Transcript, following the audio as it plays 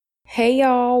Hey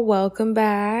y'all, welcome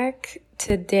back.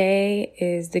 Today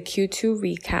is the Q2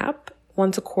 recap.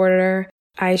 Once a quarter,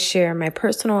 I share my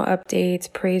personal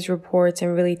updates, praise reports,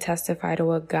 and really testify to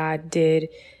what God did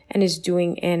and is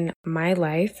doing in my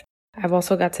life. I've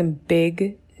also got some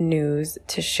big news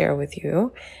to share with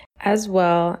you, as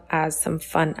well as some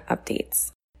fun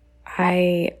updates.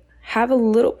 I have a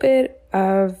little bit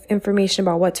of information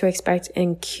about what to expect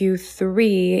in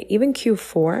Q3, even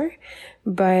Q4,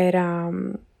 but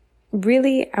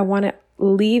really, I want to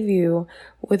leave you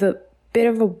with a bit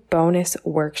of a bonus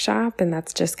workshop, and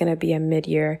that's just going to be a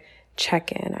mid-year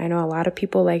check-in. I know a lot of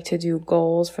people like to do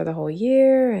goals for the whole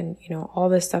year and, all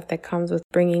the stuff that comes with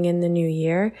bringing in the new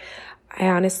year. I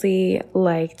honestly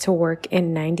like to work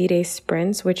in 90-day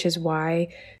sprints, which is why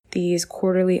these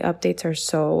quarterly updates are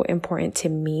so important to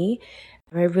me.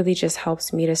 It really just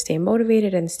helps me to stay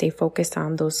motivated and stay focused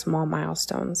on those small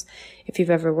milestones. If you've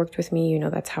ever worked with me, you know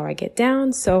that's how I get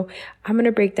down. So I'm going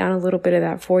to break down a little bit of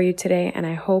that for you today, and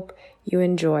I hope you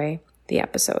enjoy the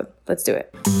episode. Let's do it.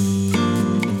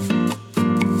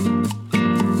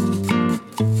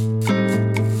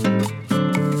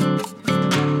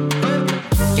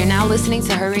 You're now listening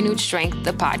to Her Renewed Strength,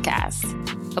 the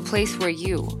podcast, a place where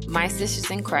you, my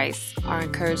sisters in Christ, are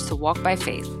encouraged to walk by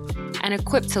faith and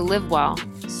equipped to live well,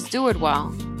 steward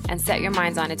well, and set your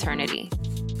minds on eternity.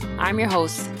 I'm your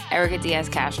host, Erica Diaz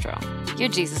Castro, your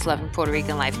Jesus-loving Puerto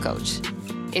Rican life coach.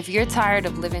 If you're tired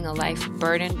of living a life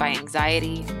burdened by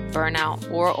anxiety,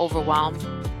 burnout, or overwhelm,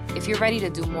 if you're ready to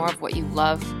do more of what you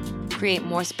love, create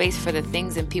more space for the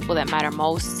things and people that matter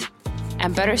most,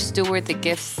 and better steward the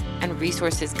gifts and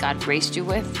resources God graced you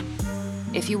with,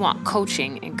 if you want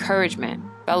coaching, encouragement,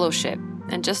 fellowship,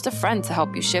 and just a friend to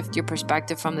help you shift your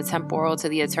perspective from the temporal to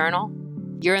the eternal,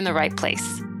 you're in the right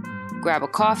place. Grab a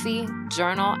coffee,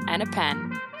 journal, and a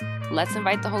pen. Let's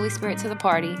invite the Holy Spirit to the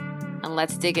party, and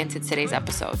let's dig into today's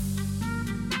episode.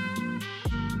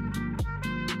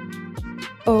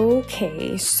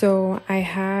 Okay, so I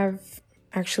have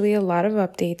actually a lot of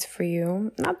updates for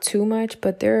you. Not too much,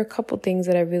 but there are a couple things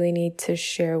that I really need to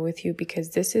share with you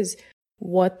because this is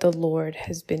what the Lord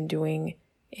has been doing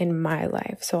in my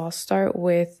life. So I'll start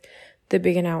with the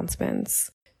big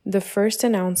announcements. The first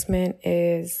announcement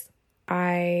is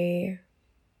I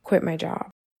quit my job.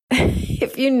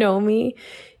 If you know me,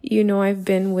 you know I've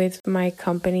been with my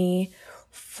company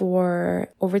for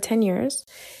over 10 years.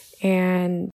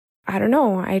 And I don't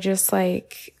know, I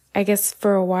guess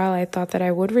for a while I thought that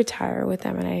I would retire with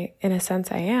them. And in a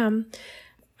sense I am.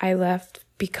 I left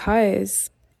because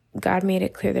God made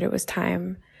it clear that it was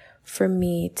time for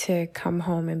me to come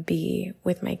home and be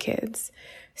with my kids.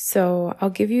 So I'll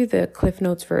give you the Cliff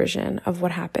Notes version of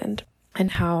what happened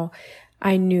and how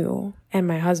I knew and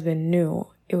my husband knew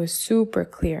it was super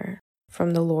clear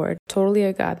from the Lord. Totally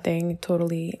a God thing,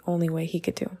 totally only way he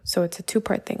could do. So it's a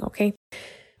two-part thing, okay?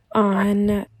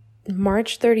 On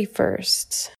March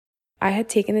 31st, I had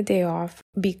taken the day off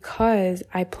because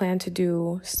I planned to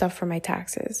do stuff for my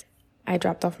taxes. I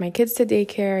dropped off my kids to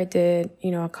daycare. I did,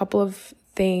 a couple of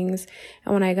things.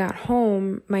 And when I got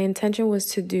home, my intention was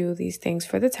to do these things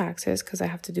for the taxes because I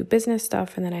have to do business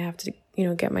stuff and then I have to,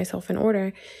 get myself in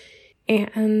order.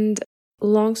 And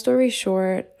long story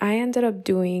short, I ended up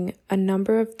doing a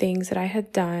number of things that I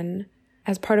had done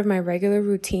as part of my regular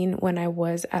routine when I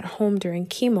was at home during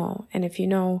chemo. And if you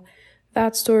know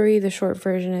that story, the short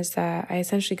version is that I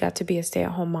essentially got to be a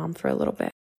stay-at-home mom for a little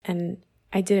bit. And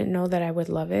I didn't know that I would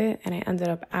love it, and I ended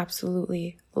up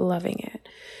absolutely loving it.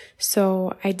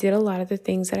 So I did a lot of the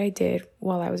things that I did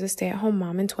while I was a stay-at-home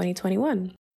mom in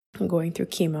 2021. I'm going through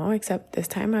chemo, except this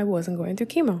time I wasn't going through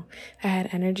chemo. I had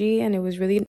energy, and it was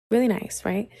really, really nice,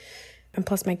 right? And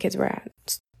plus my kids were at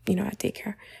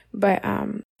daycare. But,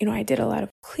 I did a lot of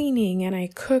cleaning, and I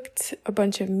cooked a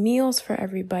bunch of meals for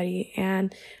everybody,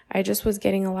 and I just was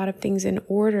getting a lot of things in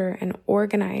order and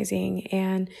organizing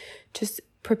and just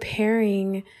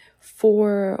preparing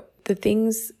for the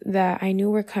things that I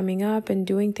knew were coming up and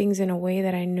doing things in a way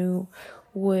that I knew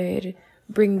would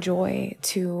bring joy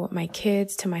to my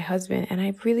kids, to my husband. And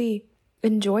I really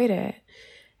enjoyed it.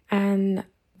 And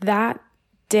that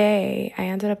day, I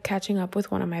ended up catching up with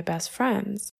one of my best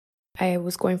friends. I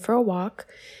was going for a walk,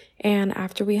 and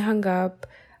after we hung up,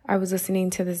 I was listening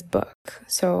to this book.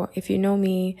 So if you know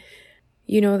me,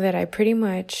 you know that I pretty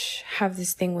much have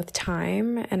this thing with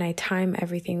time, and I time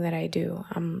everything that I do.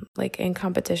 I'm like in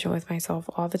competition with myself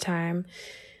all the time.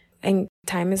 And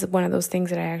time is one of those things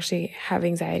that I actually have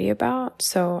anxiety about.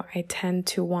 So I tend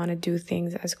to want to do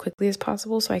things as quickly as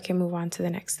possible so I can move on to the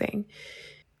next thing,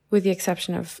 with the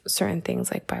exception of certain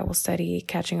things like Bible study,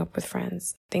 catching up with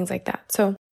friends, things like that.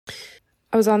 So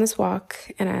I was on this walk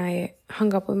and I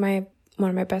hung up with one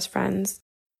of my best friends.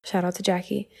 Shout out to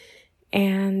Jackie.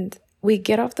 And we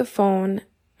get off the phone.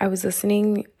 I was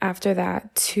listening after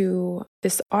that to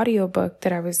this audiobook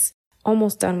that I was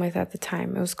almost done with at the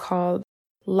time. It was called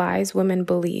Lies Women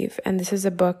Believe. And this is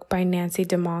a book by Nancy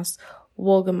DeMoss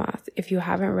Wolgemuth. If you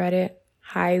haven't read it,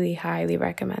 highly, highly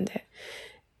recommend it.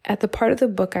 At the part of the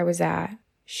book I was at,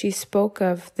 she spoke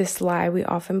of this lie we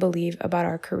often believe about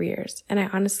our careers. And I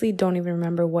honestly don't even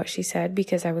remember what she said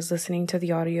because I was listening to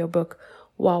the audiobook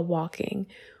while walking.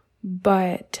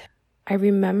 But I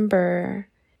remember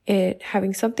it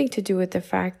having something to do with the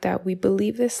fact that we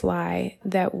believe this lie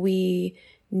that we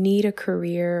need a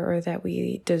career or that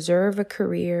we deserve a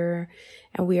career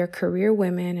and we are career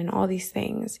women and all these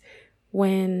things,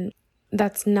 when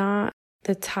that's not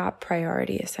the top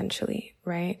priority, essentially,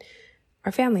 right?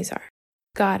 Our families are.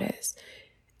 God is.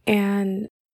 And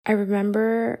I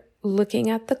remember looking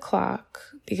at the clock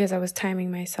because I was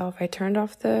timing myself. I turned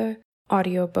off the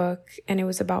audiobook and it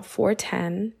was about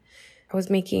 4:10. I was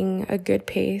making a good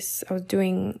pace. I was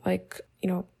doing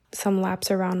some laps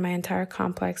around my entire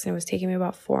complex, and it was taking me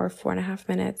about 4.5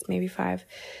 minutes, maybe 5,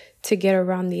 to get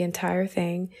around the entire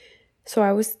thing. So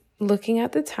I was looking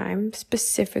at the time,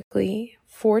 specifically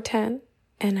 4:10,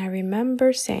 and I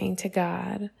remember saying to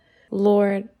God,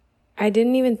 Lord, I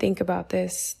didn't even think about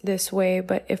this way,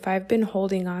 but if I've been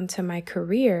holding on to my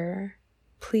career,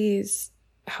 please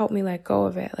help me let go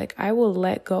of it. Like, I will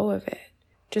let go of it.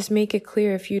 Just make it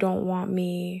clear if you don't want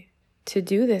me to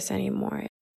do this anymore.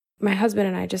 My husband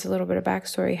and I, just a little bit of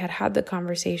backstory, had the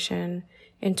conversation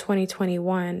in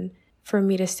 2021 for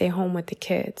me to stay home with the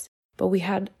kids. But we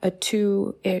had a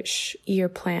 2-ish year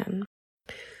plan.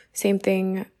 Same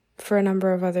thing for a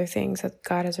number of other things that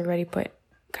God has already put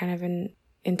kind of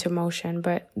into motion.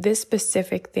 But this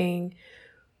specific thing,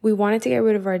 we wanted to get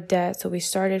rid of our debt. So we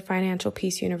started Financial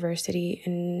Peace University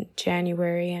in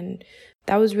January. And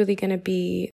that was really going to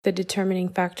be the determining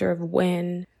factor of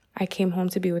when I came home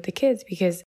to be with the kids,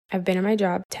 because I've been in my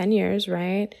job 10 years,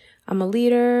 right? I'm a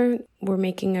leader. We're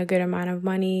making a good amount of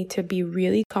money to be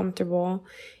really comfortable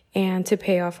and to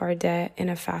pay off our debt in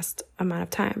a fast amount of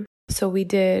time. So we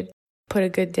did put a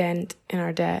good dent in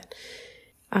our debt.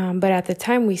 But at the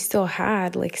time, we still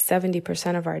had like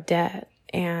 70% of our debt.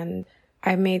 And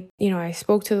I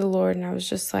spoke to the Lord and I was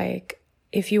just like,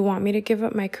 if you want me to give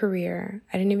up my career,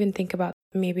 I didn't even think about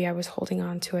maybe I was holding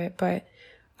on to it, but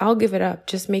I'll give it up.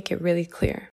 Just make it really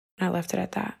clear. And I left it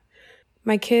at that.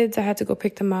 My kids, I had to go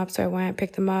pick them up. So I went,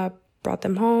 picked them up, brought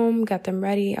them home, got them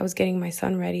ready. I was getting my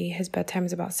son ready. His bedtime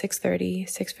is about 6:30,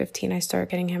 6:15. I start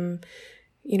getting him,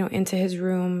 into his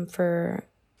room for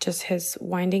just his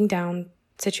winding down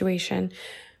situation.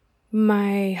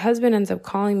 My husband ends up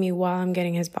calling me while I'm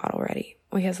getting his bottle ready.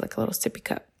 He has like a little sippy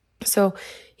cup. So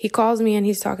he calls me and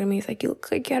he's talking to me. He's like, you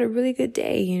look like you had a really good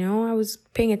day. I was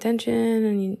paying attention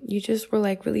and you just were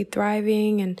like really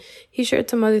thriving. And he shared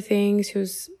some other things. He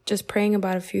was just praying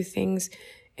about a few things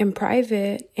in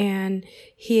private. And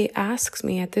he asks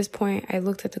me at this point, I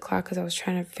looked at the clock because I was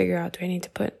trying to figure out, do I need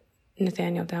to put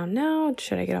Nathaniel down now?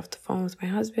 Should I get off the phone with my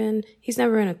husband? He's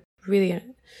never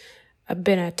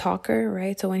been a talker,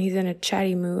 right? So when he's in a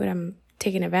chatty mood, I'm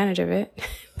taking advantage of it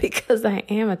because I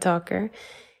am a talker.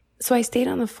 So I stayed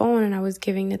on the phone and I was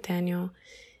giving Nathaniel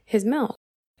his milk.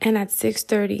 And at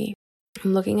 6:30,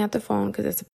 I'm looking at the phone because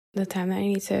it's the time that I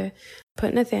need to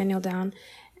put Nathaniel down.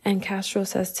 And Castro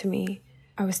says to me,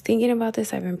 I was thinking about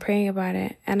this. I've been praying about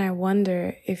it. And I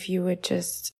wonder if you would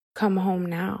just come home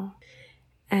now.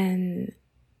 And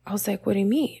I was like, what do you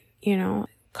mean?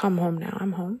 Come home now.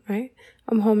 I'm home, right?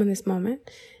 I'm home in this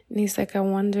moment. And he's like, I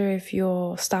wonder if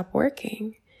you'll stop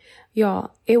working.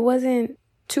 Y'all, it wasn't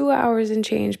 2 hours and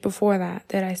change before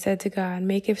that I said to God,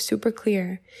 make it super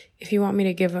clear if you want me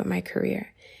to give up my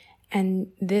career.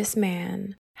 And this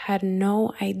man had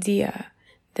no idea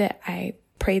that I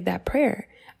prayed that prayer.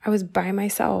 I was by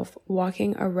myself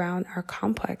walking around our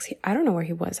complex. I don't know where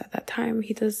he was at that time.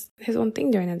 He does his own thing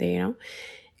during the day,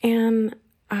 And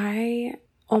I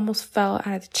almost fell out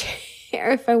of the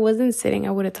chair. If I wasn't sitting,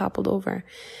 I would have toppled over.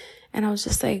 And I was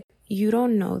just like, you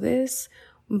don't know this,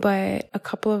 but a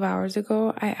couple of hours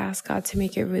ago, I asked God to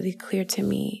make it really clear to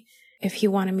me if he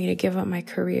wanted me to give up my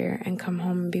career and come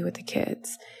home and be with the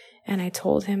kids. And I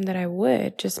told him that I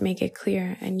would just make it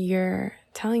clear. And you're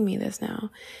telling me this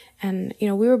now. And, we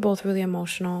were both really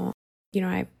emotional.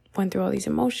 I went through all these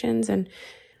emotions and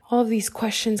all of these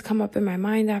questions come up in my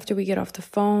mind after we get off the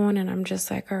phone. And I'm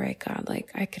just like, all right, God, like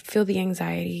I could feel the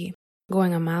anxiety.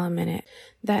 going a mile a minute.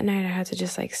 That night I had to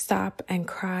just like stop and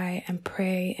cry and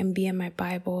pray and be in my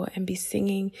Bible and be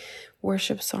singing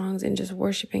worship songs and just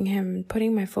worshiping him and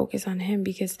putting my focus on him,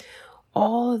 because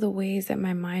all of the ways that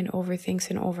my mind overthinks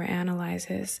and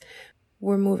overanalyzes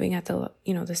were moving at the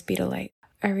speed of light.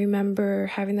 I remember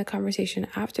having the conversation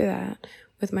after that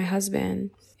with my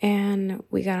husband, and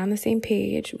we got on the same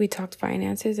page. We talked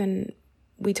finances, and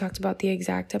we talked about the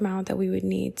exact amount that we would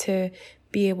need to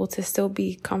be able to still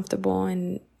be comfortable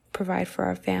and provide for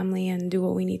our family and do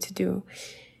what we need to do.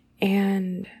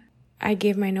 And I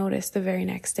gave my notice the very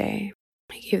next day.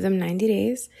 I gave them 90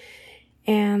 days,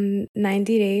 and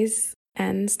 90 days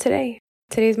ends today.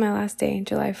 Today's my last day,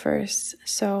 July 1st.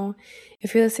 So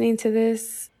if you're listening to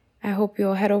this, I hope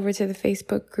you'll head over to the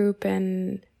Facebook group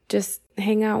and just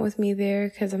hang out with me there,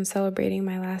 because I'm celebrating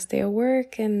my last day of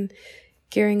work and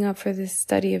gearing up for this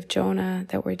study of Jonah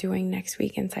that we're doing next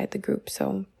week inside the group.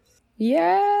 So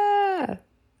yeah,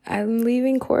 I'm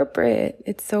leaving corporate.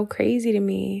 It's so crazy to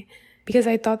me, because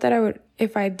I thought that I would,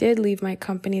 if I did leave my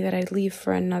company, that I'd leave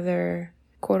for another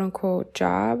quote unquote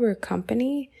job or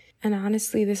company. And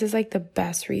honestly, this is like the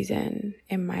best reason,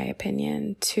 in my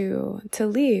opinion, to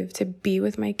leave, to be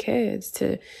with my kids,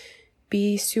 to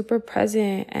be super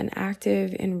present and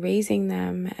active in raising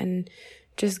them and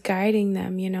just guiding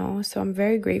them, So I'm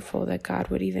very grateful that God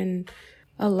would even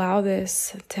allow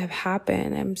this to have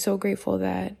happen. I'm so grateful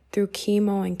that through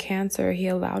chemo and cancer, he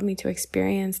allowed me to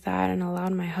experience that and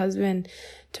allowed my husband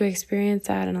to experience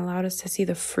that and allowed us to see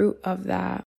the fruit of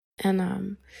that. And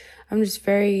I'm just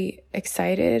very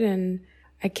excited, and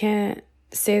I can't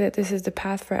say that this is the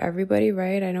path for everybody,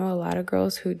 right? I know a lot of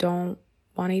girls who don't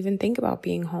want to even think about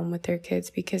being home with their kids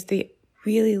because they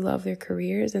really love their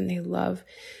careers and they love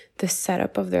the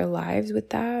setup of their lives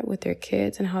with that, with their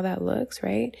kids and how that looks,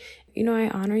 right? I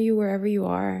honor you wherever you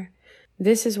are.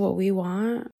 This is what we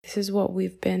want. This is what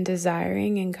we've been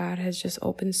desiring, and God has just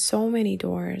opened so many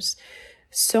doors,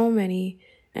 so many,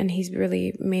 and he's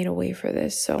really made a way for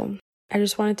this. So I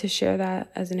just wanted to share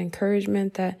that as an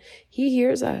encouragement that he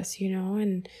hears us,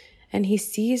 and he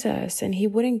sees us, and he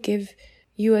wouldn't give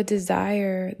you a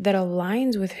desire that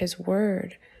aligns with his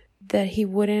word that he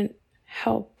wouldn't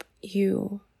help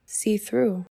you see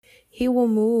through. He will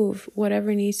move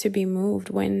whatever needs to be moved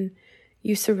when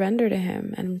you surrender to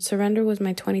him. And surrender was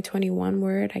my 2021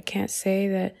 word. I can't say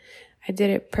that I did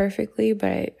it perfectly,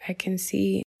 but I can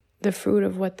see the fruit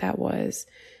of what that was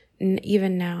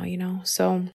even now,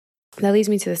 So that leads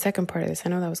me to the second part of this. I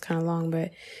know that was kind of long,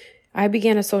 but I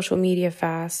began a social media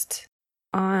fast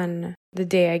on the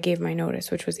day I gave my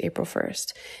notice, which was April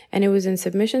 1st. And it was in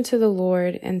submission to the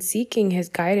Lord and seeking his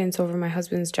guidance over my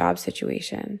husband's job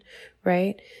situation,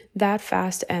 right? That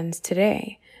fast ends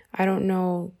today. I don't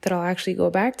know that I'll actually go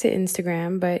back to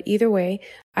Instagram, but either way,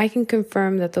 I can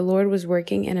confirm that the Lord was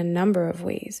working in a number of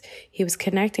ways. He was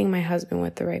connecting my husband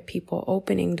with the right people,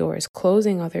 opening doors,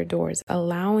 closing other doors,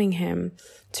 allowing him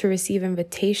to receive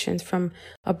invitations from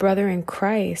a brother in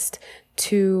Christ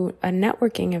to a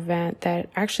networking event that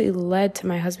actually led to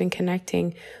my husband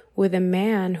connecting with a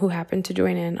man who happened to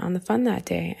join in on the fun that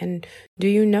day. And do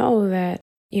you know that,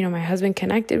 my husband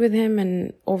connected with him,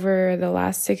 and over the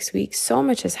last 6 weeks, so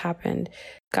much has happened.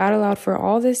 God allowed for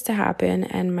all this to happen,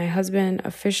 and my husband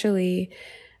officially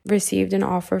received an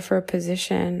offer for a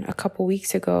position a couple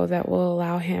weeks ago that will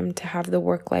allow him to have the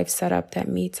work-life setup that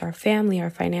meets our family, our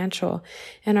financial,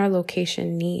 and our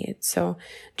location needs. So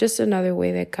just another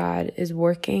way that God is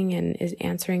working and is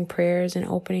answering prayers and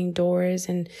opening doors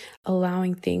and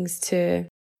allowing things to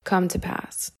come to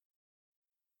pass.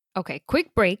 Okay,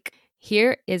 quick break.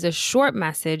 Here is a short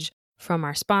message from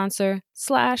our sponsor /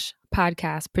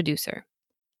 podcast producer.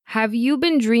 Have you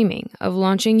been dreaming of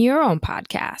launching your own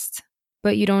podcast,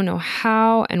 but you don't know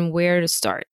how and where to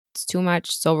start? It's too much.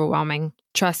 It's overwhelming.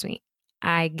 Trust me,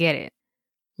 I get it.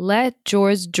 Let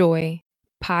Jora's Joy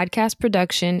podcast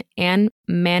production and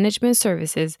management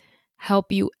services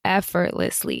help you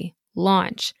effortlessly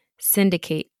launch,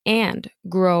 syndicate, and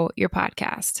grow your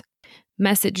podcast.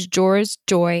 Message Jora's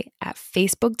Joy at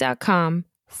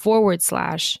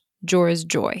facebook.com/Jora's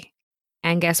Joy.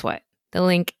 And guess what? The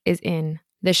link is in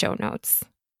the show notes.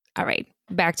 All right,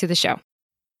 back to the show.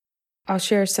 I'll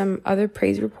share some other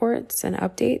praise reports and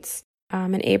updates.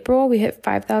 In April, we hit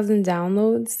 5,000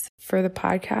 downloads for the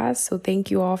podcast. So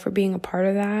thank you all for being a part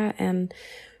of that. And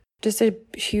just a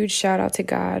huge shout out to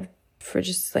God for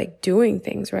just like doing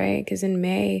things, right? Because in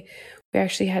May, we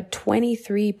actually had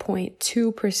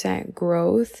 23.2%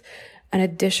 growth, an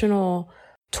additional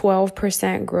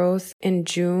 12% growth in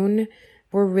June.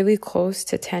 We're really close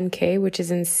to 10K, which is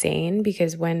insane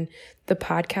because when the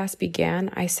podcast began,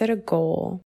 I set a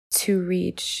goal to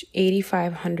reach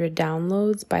 8,500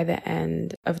 downloads by the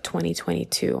end of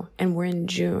 2022. And we're in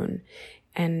June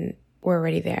and we're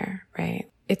already there, right?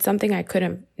 It's something I could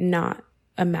have not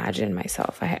imagined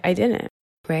myself. I didn't,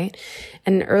 right?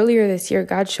 And earlier this year,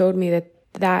 God showed me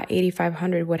that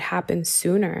 8,500 would happen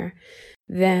sooner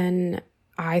than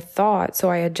I thought. So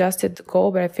I adjusted the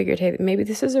goal, but I figured, hey, maybe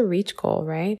this is a reach goal,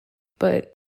 right?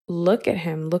 But look at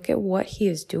him. Look at what he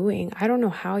is doing. I don't know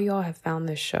how y'all have found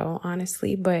this show,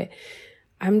 honestly, but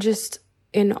I'm just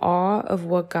in awe of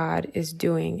what God is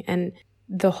doing. And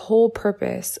the whole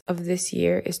purpose of this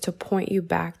year is to point you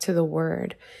back to the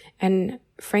word. And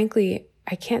frankly,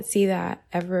 I can't see that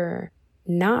ever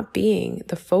not being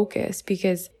the focus,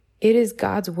 because it is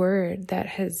God's word that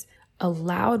has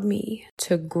allowed me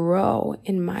to grow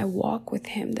in my walk with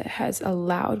him, that has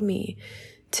allowed me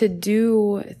to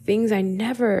do things I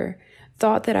never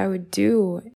thought that I would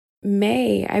do.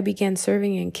 I began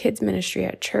serving in kids ministry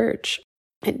at church.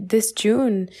 And this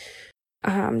June,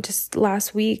 just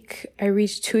last week, I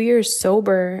reached 2 years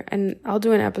sober, and I'll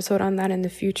do an episode on that in the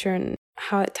future and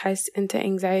how it ties into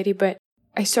anxiety. But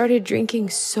I started drinking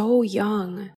so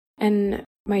young, and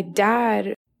my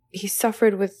dad, he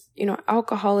suffered with,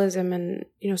 alcoholism, and,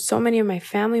 so many of my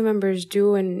family members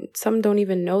do, and some don't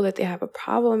even know that they have a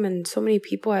problem. And so many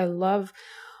people I love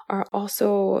are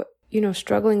also,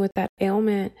 struggling with that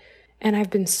ailment. And I've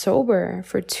been sober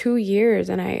for 2 years.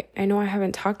 And I know I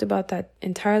haven't talked about that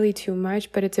entirely too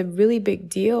much, but it's a really big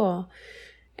deal.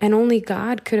 And only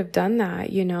God could have done that.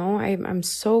 I'm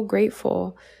so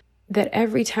grateful that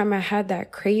every time I had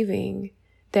that craving,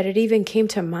 that it even came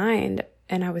to mind,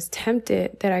 and I was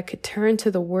tempted, that I could turn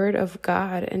to the word of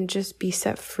God and just be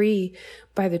set free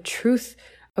by the truth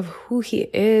of who he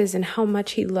is and how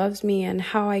much he loves me and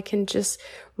how I can just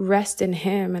rest in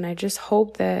him. And I just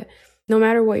hope that no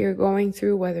matter what you're going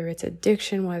through, whether it's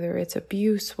addiction, whether it's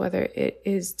abuse, whether it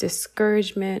is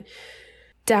discouragement,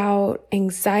 doubt,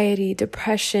 anxiety,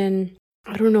 depression,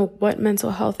 I don't know what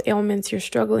mental health ailments you're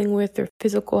struggling with, or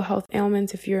physical health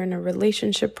ailments, if you're in a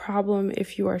relationship problem,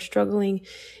 if you are struggling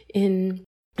in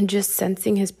just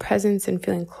sensing his presence and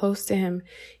feeling close to him,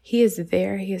 he is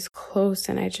there, he is close.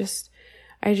 And I just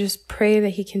pray that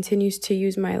he continues to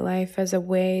use my life as a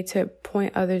way to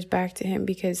point others back to him,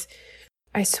 because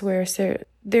I swear, sir,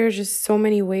 there are just so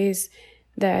many ways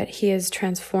that he has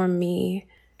transformed me.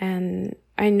 And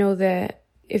I know that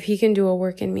if he can do a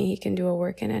work in me, he can do a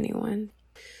work in anyone.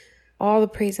 All the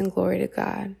praise and glory to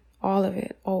God. All of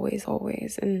it. Always,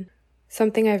 always. And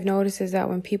something I've noticed is that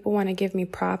when people want to give me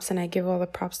props and I give all the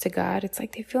props to God, it's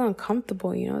like they feel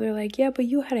uncomfortable, They're like, yeah, but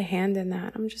you had a hand in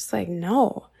that. I'm just like,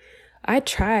 no. I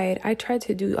tried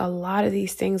to do a lot of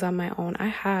these things on my own. I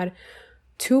had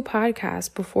 2 podcasts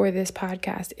before this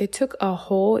podcast. It took a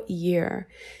whole year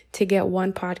to get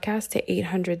one podcast to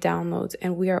 800 downloads,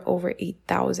 and we are over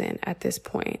 8,000 at this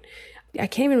point. I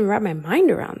can't even wrap my mind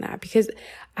around that, because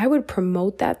I would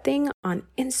promote that thing on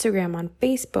Instagram, on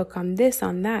Facebook, on this,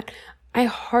 on that. I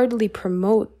hardly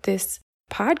promote this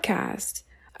podcast.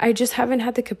 I just haven't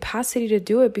had the capacity to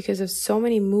do it because of so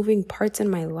many moving parts in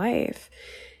my life.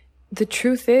 The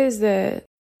truth is that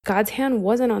God's hand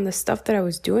wasn't on the stuff that I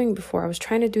was doing before. I was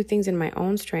trying to do things in my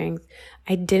own strength.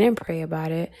 I didn't pray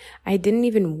about it. I didn't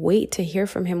even wait to hear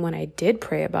from him when I did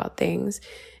pray about things.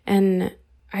 And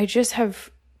I just have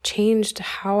changed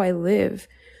how I live,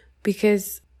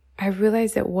 because I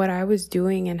realized that what I was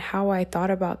doing and how I thought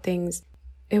about things,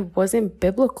 it wasn't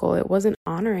biblical. It wasn't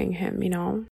honoring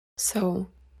him, So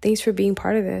thanks for being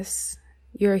part of this.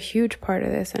 You're a huge part of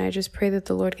this. And I just pray that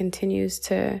the Lord continues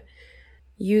to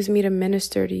use me to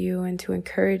minister to you and to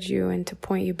encourage you and to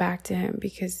point you back to him,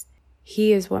 because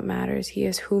he is what matters. He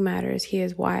is who matters. He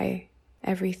is why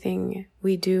everything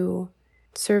we do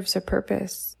serves a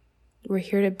purpose. We're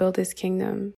here to build his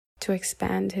kingdom, to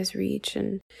expand his reach.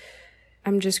 And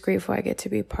I'm just grateful I get to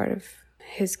be part of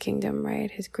his kingdom, right?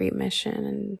 His great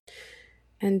mission,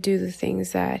 and do the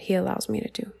things that he allows me to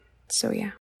do. So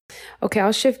yeah. Okay,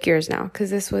 I'll shift gears now,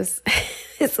 because this was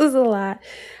a lot.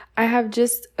 I have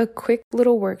just a quick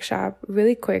little workshop,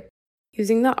 really quick,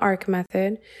 using the ARC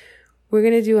method. We're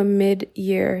going to do a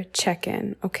mid-year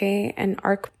check-in, okay? And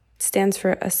ARC stands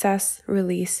for Assess,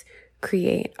 Release,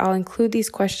 Create. I'll include these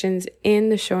questions in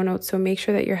the show notes, so make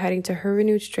sure that you're heading to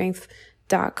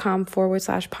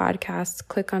herrenewedstrength.com/podcast.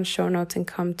 Click on show notes and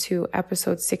come to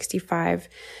episode 65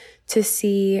 to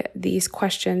see these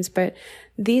questions. But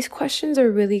these questions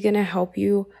are really going to help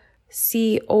you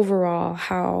see overall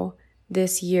how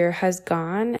this year has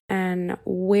gone and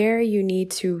where you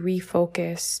need to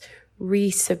refocus,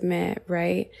 resubmit,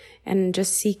 right? And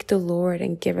just seek the Lord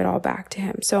and give it all back to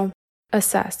him. So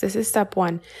Assess. This is step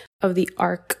 1 of the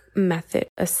ARC method.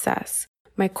 Assess.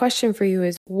 My question for you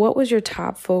is, what was your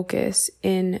top focus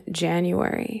in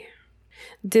January?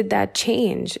 Did that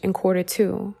change in quarter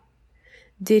 2?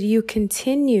 Did you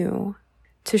continue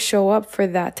to show up for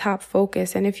that top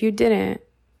focus? And if you didn't,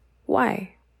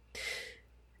 why?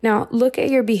 Now, look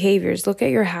at your behaviors, look at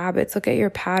your habits, look at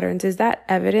your patterns. Is that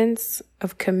evidence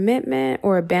of commitment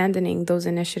or abandoning those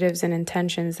initiatives and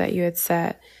intentions that you had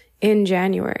set in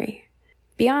January?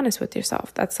 Be honest with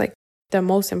yourself. That's like the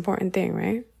most important thing,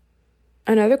 right?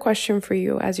 Another question for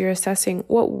you as you're assessing,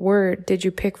 what word did you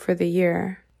pick for the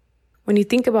year? When you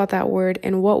think about that word,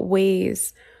 in what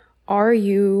ways are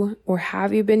you or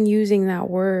have you been using that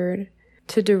word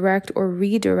to direct or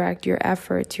redirect your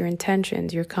efforts, your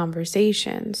intentions, your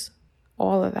conversations,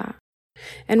 all of that?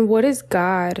 And what is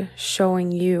God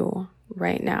showing you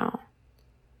right now?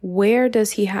 Where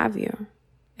does he have you?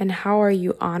 And how are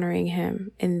you honoring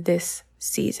him in this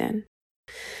season?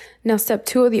 Now, step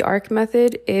 2 of the ARC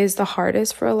method is the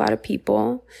hardest for a lot of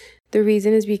people. The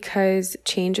reason is because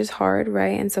change is hard,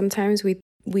 right? And sometimes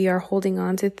we are holding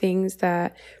on to things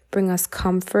that bring us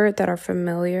comfort, that are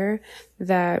familiar,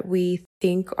 that we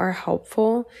think are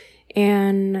helpful.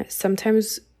 And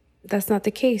sometimes that's not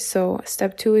the case. So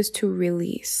step 2 is to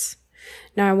release.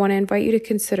 Now, I want to invite you to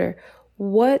consider,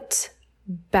 what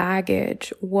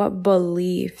baggage, what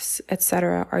beliefs,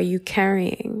 etc. are you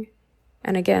carrying?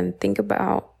 And again, think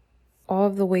about all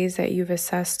of the ways that you've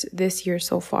assessed this year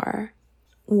so far.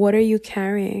 What are you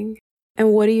carrying?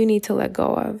 And what do you need to let go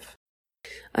of?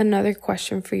 Another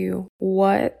question for you,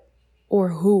 what or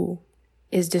who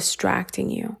is distracting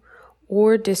you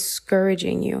or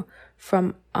discouraging you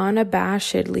from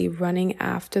unabashedly running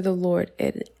after the Lord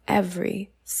in every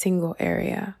single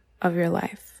area of your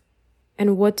life?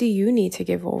 And what do you need to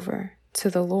give over to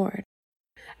the Lord?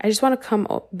 I just want to come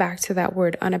back to that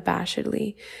word,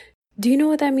 unabashedly. Do you know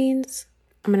what that means?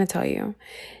 I'm going to tell you.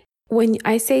 When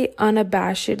I say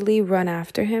unabashedly run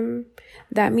after him,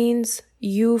 that means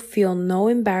you feel no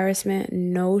embarrassment,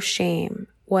 no shame.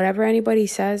 Whatever anybody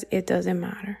says, it doesn't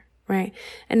matter, right?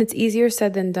 And it's easier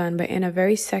said than done, but in a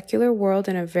very secular world,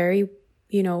 in a very,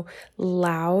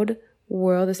 loud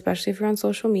world, especially if you're on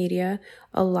social media,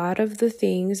 a lot of the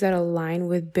things that align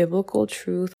with biblical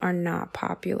truth are not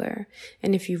popular.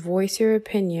 And if you voice your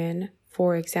opinion,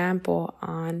 for example,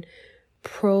 on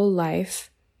pro-life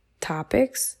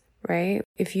topics, right?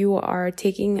 If you are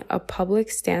taking a public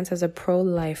stance as a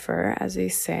pro-lifer, as they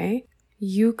say,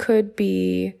 you could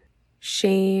be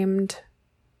shamed,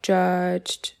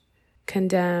 judged,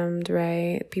 condemned,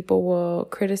 right? People will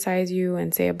criticize you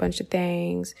and say a bunch of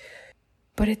things,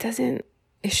 but it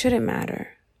shouldn't matter,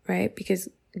 right? Because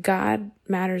God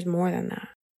matters more than that.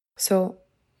 So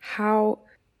how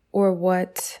or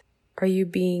what are you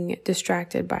being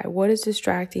distracted by? What is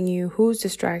distracting you? Who's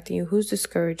distracting you? Who's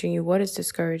discouraging you? What is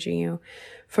discouraging you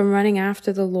from running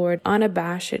after the Lord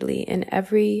unabashedly in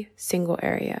every single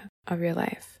area of your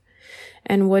life?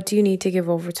 And what do you need to give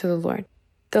over to the Lord?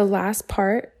 The last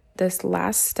part, this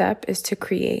last step, is to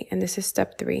create. And this is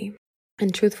step 3.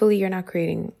 And truthfully, you're not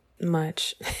creating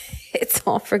much. It's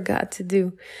all for God to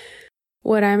do.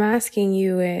 What I'm asking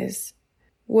you is,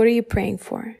 what are you praying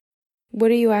for?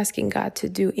 What are you asking God to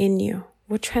do in you?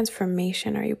 What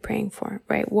transformation are you praying for,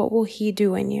 right? What will he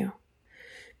do in you?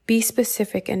 Be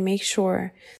specific and make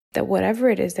sure that whatever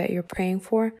it is that you're praying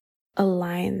for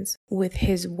aligns with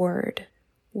his word.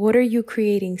 What are you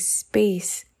creating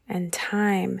space and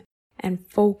time and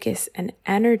focus and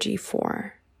energy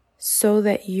for so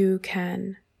that you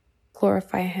can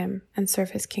glorify him and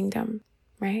serve his kingdom,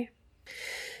 right?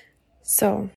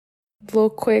 So, a little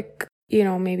quick,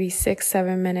 maybe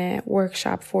 6-7 minute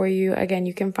workshop for you. Again,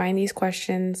 you can find these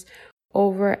questions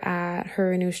over at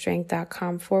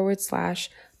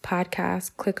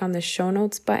herrenewstrength.com/podcast. Click on the show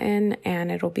notes button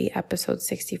and it'll be episode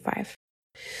 65.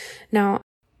 Now, a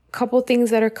couple things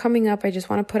that are coming up I just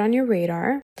want to put on your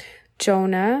radar.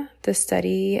 Jonah, the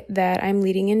study that I'm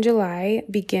leading in July,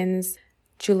 begins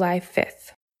July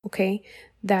 5th. Okay,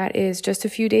 that is just a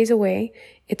few days away.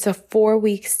 It's a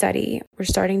 4-week study. We're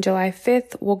starting July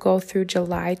 5th. We'll go through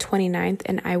July 29th,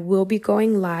 and I will be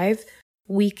going live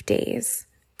weekdays.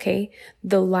 Okay,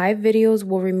 the live videos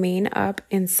will remain up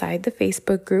inside the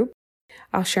Facebook group.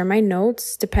 I'll share my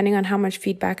notes. Depending on how much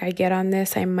feedback I get on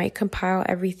this, I might compile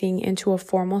everything into a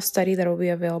formal study that will be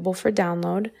available for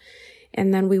download.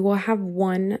 And then we will have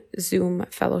one Zoom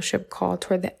fellowship call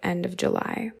toward the end of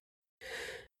July.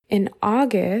 In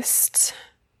August,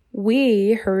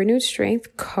 we, Her Renewed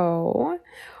Strength Co.,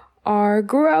 are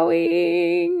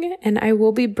growing, and I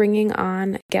will be bringing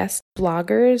on guest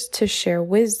bloggers to share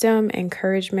wisdom,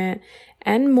 encouragement,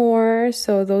 and more.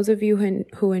 So those of you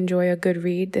who enjoy a good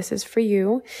read, this is for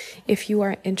you. If you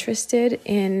are interested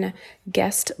in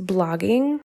guest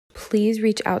blogging, please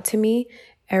reach out to me,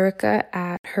 Erica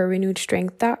at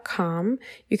herrenewedstrength.com.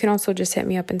 You can also just hit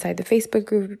me up inside the Facebook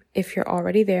group if you're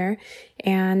already there,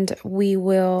 and we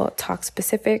will talk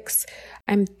specifics.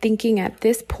 I'm thinking at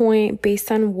this point,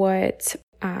 based on what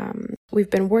we've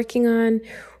been working on,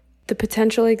 the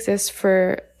potential exists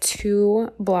for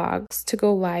 2 blogs to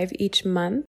go live each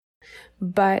month,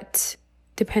 but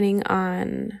depending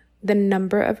on the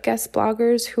number of guest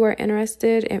bloggers who are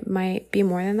interested, it might be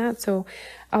more than that. So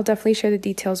I'll definitely share the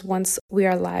details once we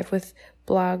are live with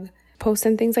blog posts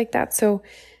and things like that. So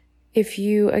if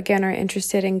you, again, are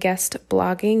interested in guest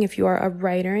blogging, if you are a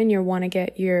writer and you want to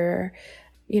get your,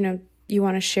 you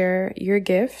want to share your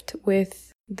gift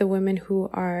with the women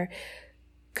who are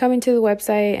coming to the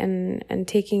website and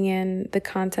taking in the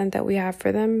content that we have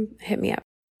for them, hit me up.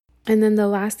 And then the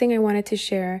last thing I wanted to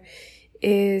share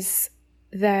is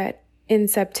that in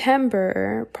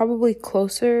September, probably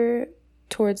closer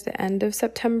towards the end of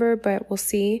September, but we'll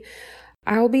see,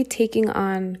 I'll be taking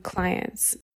on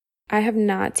clients. I have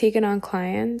not taken on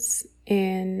clients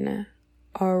in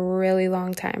a really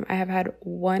long time. I have had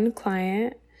 1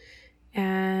 client,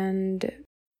 and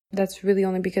that's really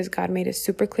only because God made it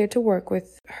super clear to work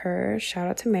with her. Shout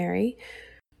out to Mary.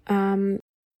 I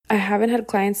haven't had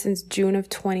clients since June of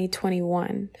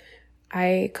 2021.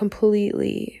 I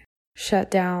completely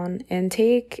shut down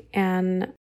intake,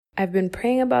 and I've been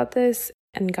praying about this,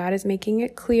 and God is making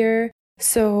it clear.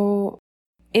 So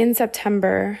in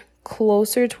September,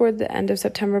 closer toward the end of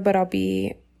September, but I'll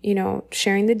be,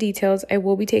 sharing the details. I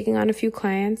will be taking on a few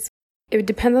clients. It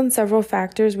depends on several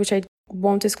factors, which I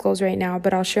won't disclose right now,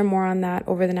 but I'll share more on that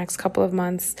over the next couple of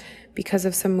months because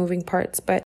of some moving parts.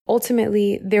 But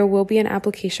ultimately, there will be an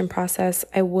application process.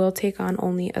 I will take on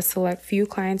only a select few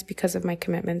clients because of my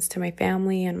commitments to my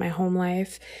family and my home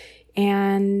life.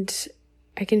 And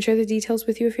I can share the details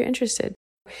with you if you're interested.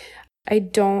 I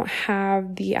don't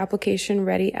have the application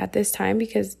ready at this time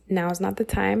because now is not the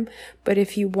time. But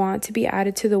if you want to be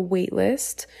added to the wait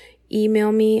list,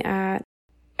 email me at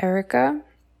Erica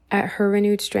at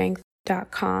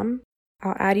herrenewedstrength.com.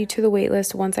 I'll add you to the wait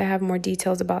list once I have more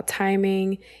details about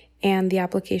timing and the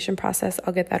application process.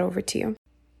 I'll get that over to you.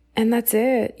 And that's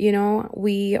it.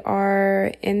 We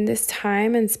are in this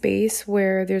time and space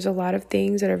where there's a lot of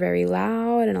things that are very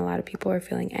loud and a lot of people are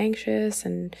feeling anxious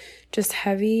and just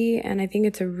heavy. And I think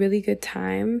it's a really good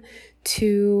time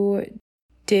to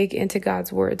dig into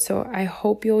God's word. So I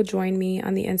hope you'll join me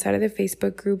on the inside of the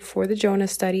Facebook group for the Jonah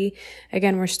study.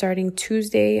 Again, we're starting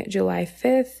Tuesday, July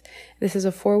 5th. This is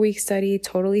a 4-week study,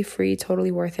 totally free,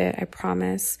 totally worth it. I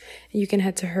promise. And you can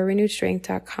head to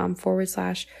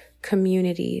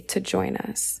herrenewedstrength.com/community to join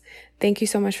us. Thank you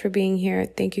so much for being here.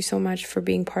 Thank you so much for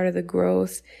being part of the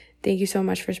growth. Thank you so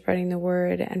much for spreading the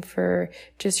word and for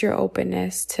just your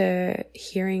openness to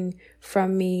hearing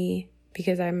from me,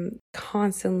 because I'm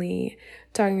constantly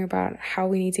talking about how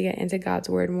we need to get into God's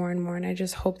word more and more. And I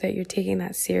just hope that you're taking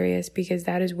that serious, because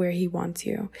that is where he wants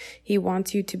you. He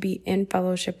wants you to be in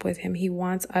fellowship with him. He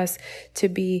wants us to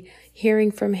be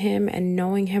hearing from him and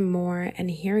knowing him more and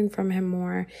hearing from him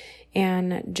more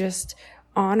and just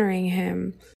honoring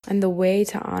him. And the way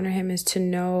to honor him is to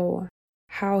know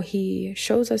how he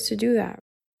shows us to do that.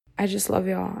 I just love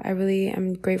y'all. I really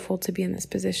am grateful to be in this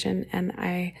position, and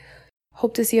I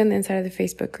hope to see you on the inside of the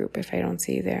Facebook group. If I don't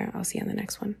see you there, I'll see you on the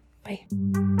next one. Bye.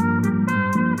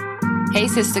 Hey,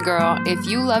 sister girl, if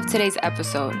you love today's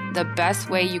episode, the best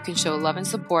way you can show love and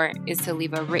support is to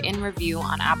leave a written review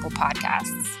on Apple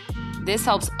Podcasts. This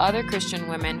helps other Christian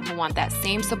women who want that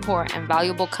same support and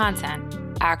valuable content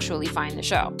actually find the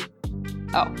show.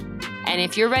 Oh, and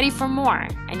if you're ready for more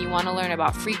and you want to learn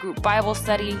about free group Bible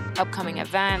study, upcoming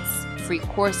events, free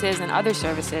courses, and other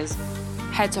services,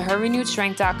 head to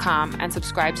herrenewedstrength.com and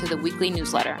subscribe to the weekly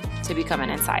newsletter to become an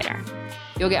insider.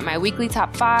 You'll get my weekly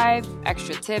top 5,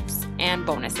 extra tips, and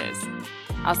bonuses.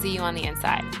 I'll see you on the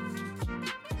inside.